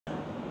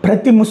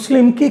ప్రతి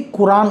ముస్లింకి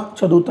ఖురాన్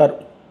చదువుతారు,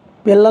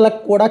 పిల్లలకు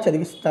కూడా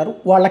చదివిస్తారు,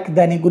 వాళ్ళకి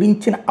దాని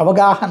గురించిన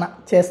అవగాహన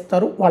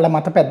చేస్తారు వాళ్ళ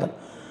మత పెద్దలు.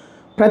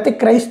 ప్రతి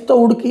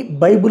క్రైస్తవుడికి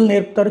బైబిల్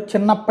నేర్పుతారు,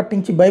 చిన్నప్పటి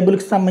నుంచి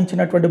బైబిల్కి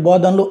సంబంధించినటువంటి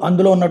బోధనలు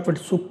అందులో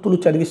ఉన్నటువంటి సూక్తులు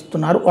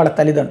చదివిస్తున్నారు వాళ్ళ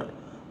తల్లిదండ్రులు.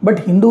 బట్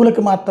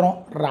హిందువులకి మాత్రం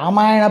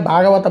రామాయణ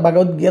భాగవత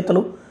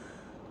భగవద్గీతలు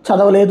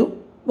చదవలేదు,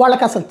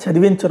 వాళ్ళకి అసలు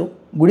చదివించరు.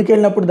 గుడికి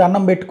వెళ్ళినప్పుడు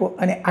దండం పెట్టుకో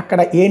అని అక్కడ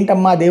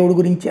ఏంటమ్మా దేవుడి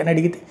గురించి అని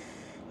అడిగితే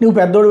నువ్వు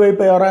పెద్దోడు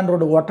అయిపోయావరా అని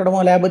రోడ్డు కొట్టడమో,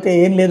 లేకపోతే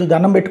ఏం లేదు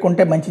దండం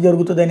పెట్టుకుంటే మంచి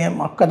జరుగుతుందని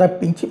మొక్క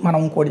తప్పించి మనం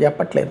ఇంకోటి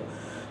చెప్పట్లేదు.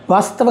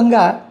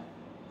 వాస్తవంగా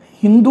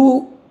హిందూ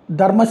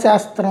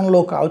ధర్మశాస్త్రంలో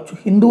కావచ్చు,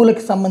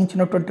 హిందువులకు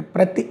సంబంధించినటువంటి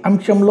ప్రతి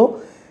అంశంలో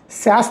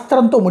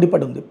శాస్త్రంతో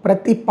ముడిపడి ఉంది.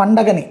 ప్రతి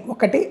పండగని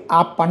ఒకటి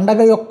ఆ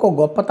పండగ యొక్క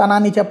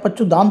గొప్పతనాన్ని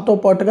చెప్పచ్చు,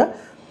 దాంతోపాటుగా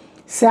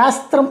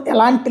శాస్త్రం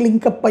ఎలాంటి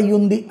లింకప్ అయి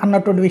ఉంది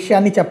అన్నటువంటి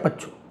విషయాన్ని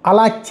చెప్పచ్చు.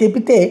 అలా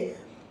చెబితే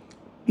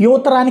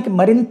యువతరానికి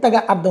మరింతగా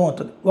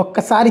అర్థమవుతుంది.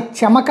 ఒక్కసారి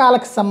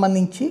చమకాలకు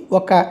సంబంధించి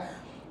ఒక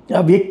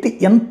వ్యక్తి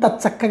ఎంత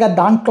చక్కగా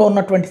దాంట్లో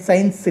ఉన్నటువంటి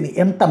సైన్స్ని,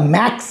 ఎంత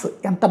మ్యాథ్స్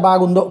ఎంత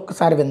బాగుందో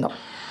ఒక్కసారి విందాం.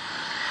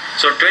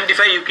 So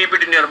 25, you keep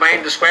it in your mind.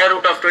 The square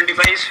root of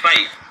 25 is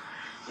 5.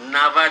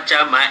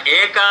 Navachama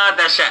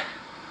ekadasha.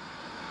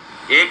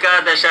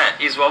 Ekadasha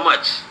is how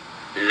much?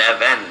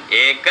 11.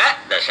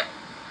 Ekadasha.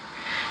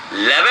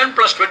 11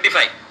 plus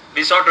 25.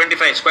 We saw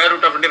 25. Square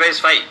root of 25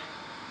 is 5.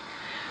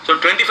 So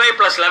 25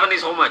 plus 11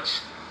 is how much?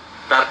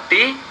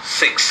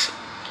 36.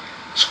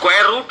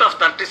 Square root of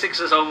 36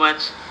 is how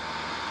much?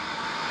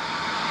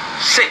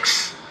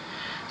 6.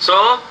 So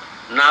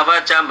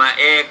Navachama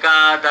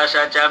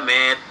ekadasha cha me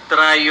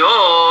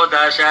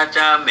trayodasha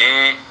cha me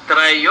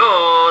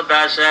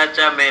trayodasha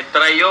cha me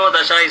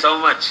trayodasha is how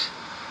much?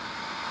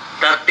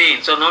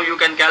 13. So now you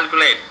can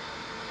calculate.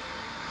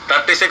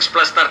 36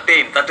 plus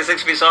 13.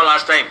 36 we saw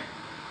last time.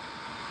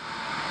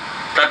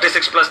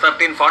 36 plus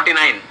 13,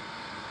 49.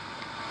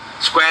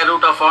 Square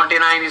root of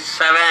 49 is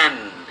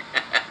 7.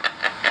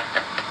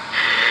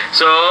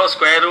 So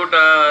square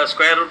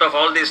root of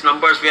all these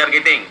numbers we are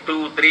getting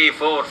 2, 3,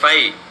 4,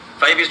 5.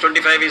 5 is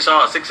 25 we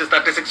saw. 6 is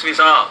 36 we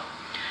saw.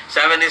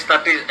 7 is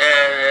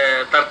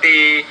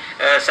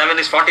 7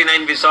 is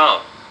 49 we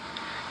saw.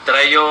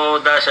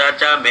 Trayodasha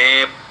cha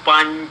me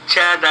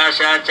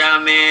panchadasha cha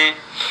me.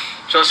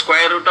 So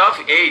square root of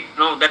 8.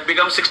 No, that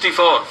becomes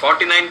 64.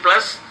 49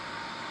 plus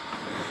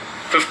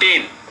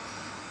 15.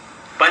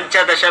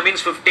 Panchadasha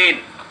means 15.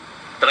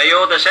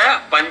 Trayodasha,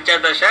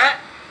 Panchadasha,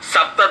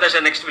 Saptadasha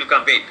next will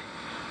come. Wait.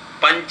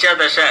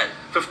 Panchadasha,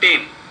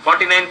 15.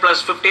 49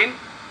 plus 15,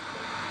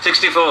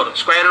 64.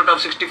 Square root of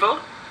 64,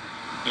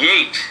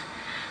 8.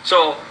 So,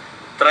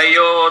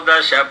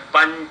 Trayodasha,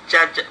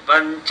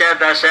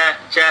 Panchadasha,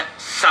 cha,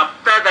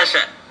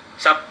 Saptadasha.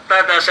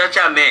 Saptadasha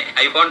cha me.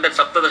 I want that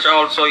Saptadasha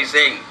also is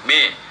saying me,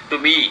 to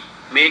me.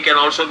 Me can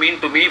also mean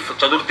to me,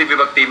 Chadurthi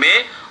Vibhakti me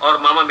or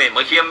Mama me,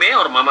 Mahiyam me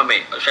or Mama me,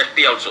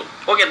 Shashti also.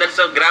 Okay, that's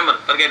a grammar,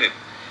 forget it.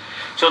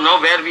 So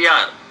now where we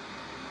are?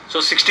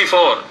 So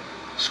 64,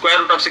 square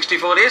root of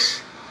 64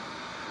 is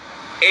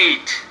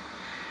 8.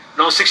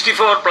 Now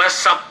 64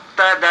 plus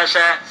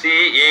Saptadasha,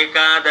 see,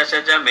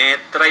 Ekadasha cha me,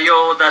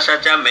 Trayodasha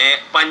cha me,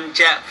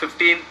 Pancha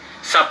 15,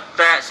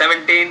 Sapta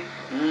 17,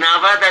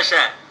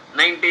 Navadasha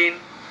 19.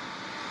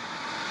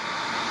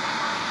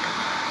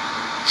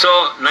 So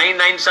 9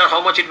 nines are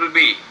how much it will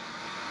be?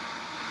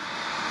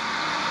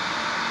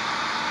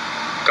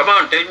 Come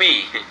on, tell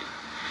me.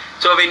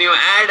 So when you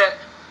add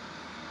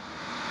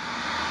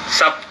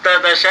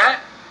Saptadasha,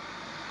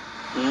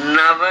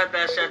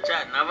 Navadasha cha,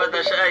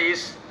 Navadasha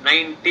is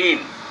 19.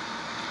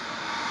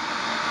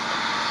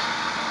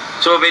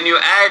 So when you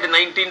add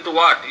 19 to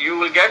what? You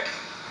will get?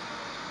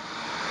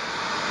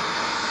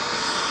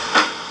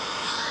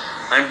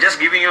 I'm just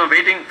giving you,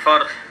 waiting for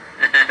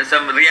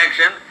some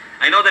reaction.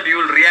 I know that you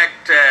will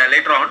react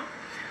later on.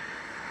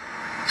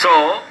 So,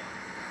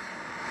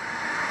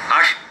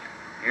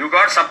 you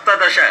got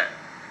Saptadasha.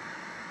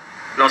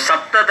 Now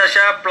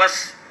Saptadasha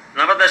plus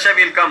Navadasha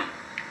will come.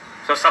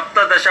 So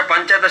Saptadasha,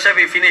 Panchadasha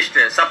we finished.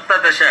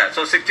 Saptadasha.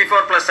 So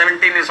 64 plus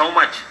 17 is how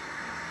much?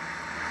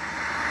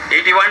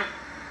 81.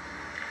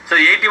 So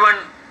 81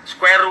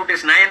 square root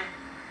is 9.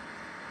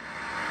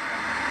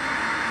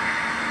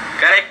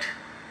 Correct?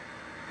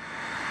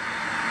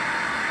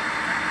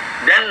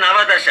 Then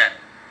Navadasha.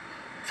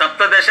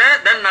 Saptadasha,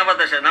 then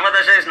Navadasha.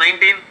 Navadasha is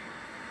 19.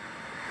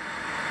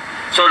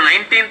 So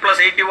 19 plus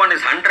 81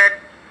 is 100.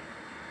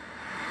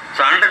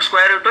 So 100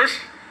 square root is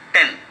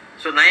 10.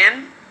 So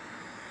 9,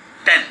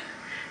 10.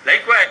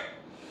 Likewise.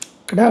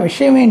 ఇక్కడ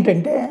విషయం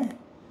ఏంటంటే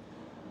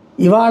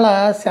ఇవాళ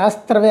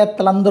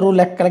శాస్త్రవేత్తలందరూ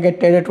లెక్కలు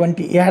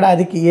కట్టేటటువంటి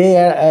ఏడాదికి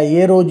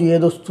ఏ రోజు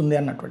ఏదొస్తుంది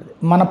అన్నటువంటిది.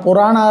 మన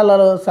పురాణాల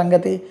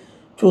సంగతి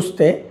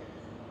చూస్తే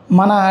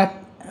మన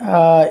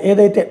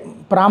ఏదైతే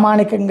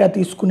ప్రామాణికంగా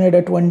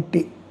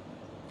తీసుకునేటటువంటి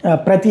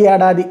ప్రతి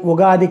ఏడాది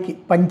ఉగాదికి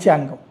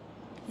పంచాంగం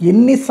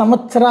ఎన్ని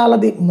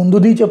సంవత్సరాలది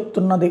ముందుది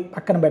చెప్తున్నది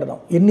పక్కన పెడదాం.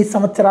 ఎన్ని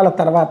సంవత్సరాల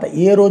తర్వాత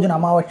ఏ రోజున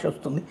అమావాస్య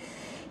వస్తుంది,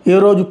 ఏ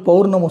రోజు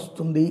పౌర్ణమి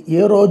వస్తుంది,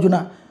 ఏ రోజున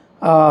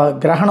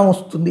గ్రహణం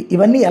వస్తుంది,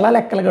 ఇవన్నీ ఎలా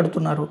లెక్కలు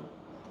కడుతున్నారు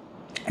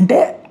అంటే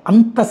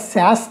అంత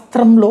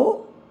శాస్త్రంలో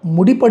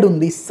ముడిపడి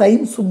ఉంది,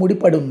 సైన్స్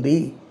ముడిపడి ఉంది.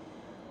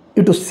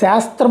 ఇటు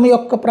శాస్త్రం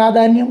యొక్క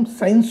ప్రాధాన్యం,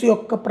 సైన్స్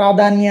యొక్క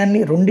ప్రాధాన్యాన్ని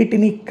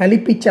రెండింటినీ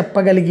కలిపి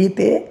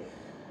చెప్పగలిగితే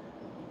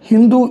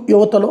హిందూ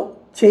యువతలో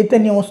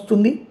చైతన్యం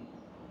వస్తుంది,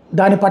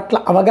 దాని పట్ల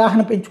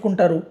అవగాహన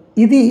పెంచుకుంటారు.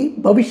 ఇది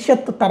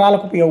భవిష్యత్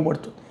తరాలకు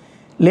ఉపయోగపడుతుంది.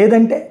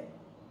 లేదంటే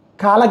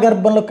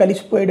కాలగర్భంలో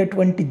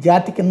కలిసిపోయేటటువంటి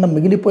జాతి కింద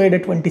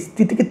మిగిలిపోయేటటువంటి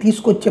స్థితికి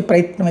తీసుకొచ్చే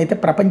ప్రయత్నం అయితే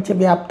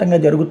ప్రపంచవ్యాప్తంగా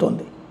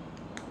జరుగుతోంది.